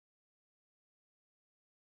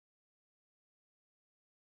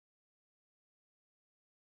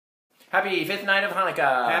Happy 5th night of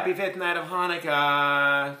Hanukkah. Happy 5th night of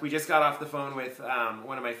Hanukkah. We just got off the phone with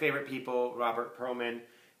one of my favorite people, Robb Pearlman.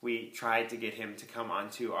 We tried to get him to come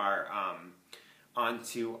onto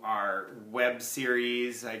our web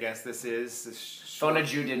series. I guess this is Phone a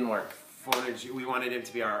Jew didn't work. We wanted him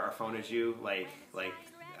to be our Phone a Jew, like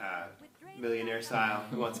millionaire style.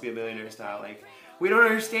 Who wants to be a millionaire style? Like, we don't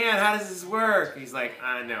understand. How does this work? He's like,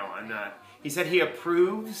 no, I'm not. He said he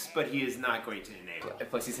approves, but he is not going to enable.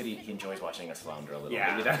 Plus, he said he enjoys watching us flounder a little.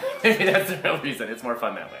 Yeah. Maybe that's the real reason. It's more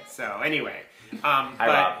fun that way. So anyway, Rob.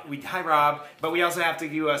 Hi Rob. But we also have to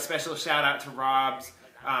give a special shout out to Rob's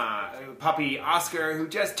puppy Oscar, who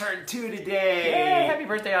just turned 2 today. Yay! Happy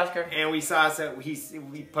birthday, Oscar! And we saw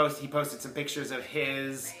he posted some pictures of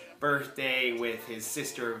his birthday with his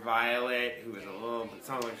sister Violet, who was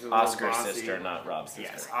Oscar's sister, not Rob's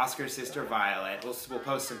sister. Yes, Oscar's sister Violet. We'll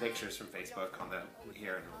post some pictures from Facebook on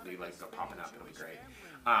here, and it'll be like popping up. It'll be great.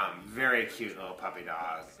 Very cute little puppy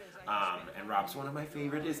dog. And Rob's one of my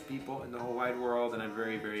favoriteest people in the whole wide world, and I'm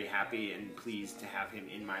very, very happy and pleased to have him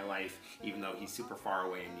in my life, even though he's super far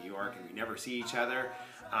away in New York and we never see each other.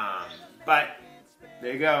 But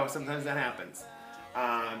there you go. Sometimes that happens.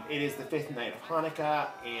 It is the 5th night of Hanukkah,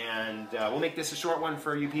 and we'll make this a short one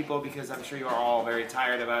for you people because I'm sure you are all very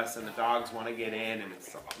tired of us, and the dogs want to get in, and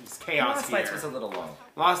it's chaos Last here. night was a little long.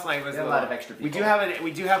 Last night was a lot of extra people.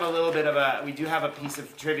 We do have a piece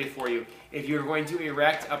of trivia for you. If you're going to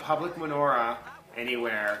erect a public menorah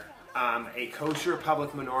anywhere, a kosher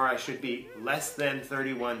public menorah should be less than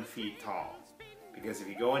 31 feet tall, because if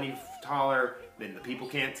you go any taller, then the people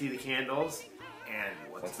can't see the candles, and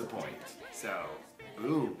what's the point? So.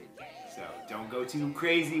 Boom. So don't go too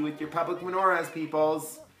crazy with your public menorahs,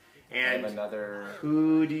 peoples. And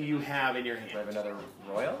who do you have in your hand? Do I have another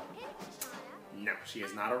royal? No, she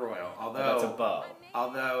is not a royal. Although that's a bow.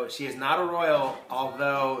 Although she is not a royal,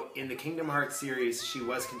 although in the Kingdom Hearts series she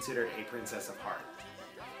was considered a Princess of Heart.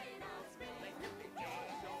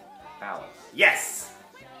 Alice. Yes.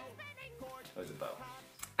 That was a bow.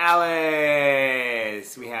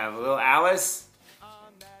 Alice. We have little Alice.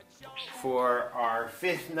 For our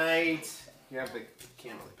 5th night, you have the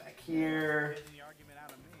candle back here.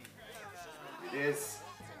 Do this.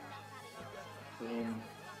 Boom.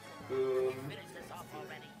 Boom.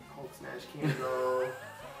 Hulk smash candle.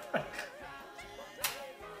 Do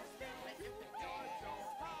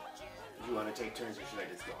you want to take turns or should I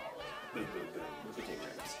just go all the way? Boom, boom, boom. We can take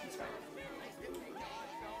turns. It's fine.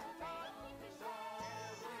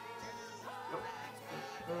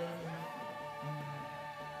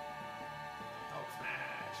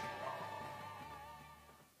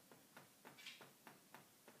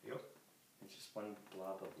 One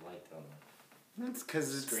blob of light on That's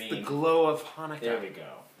because it's screen. the glow of Hanukkah. There we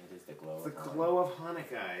go. It is the glow of Hanukkah. The glow of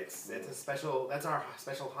Hanukkah. It's a special. That's our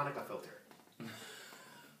special Hanukkah filter.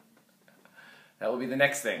 That will be the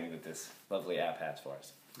next thing that this lovely app has for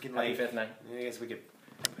us. Happy 5th night. I guess we could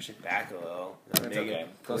push it back a little. That's okay.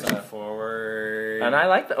 Close enough forward. And I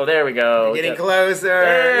like that. Oh, there we go. We're getting closer.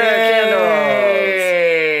 There, candles.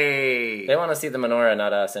 They want to see the menorah,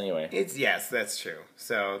 not us, anyway. Yes, that's true.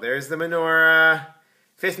 So there's the menorah.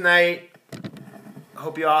 5th night.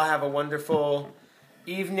 Hope you all have a wonderful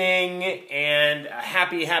evening and a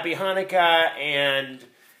happy Hanukkah. And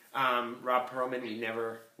Robb Pearlman,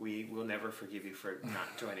 we will never forgive you for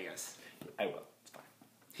not joining us. I will. It's fine.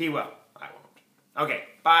 He will. I won't. Okay.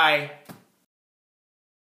 Bye.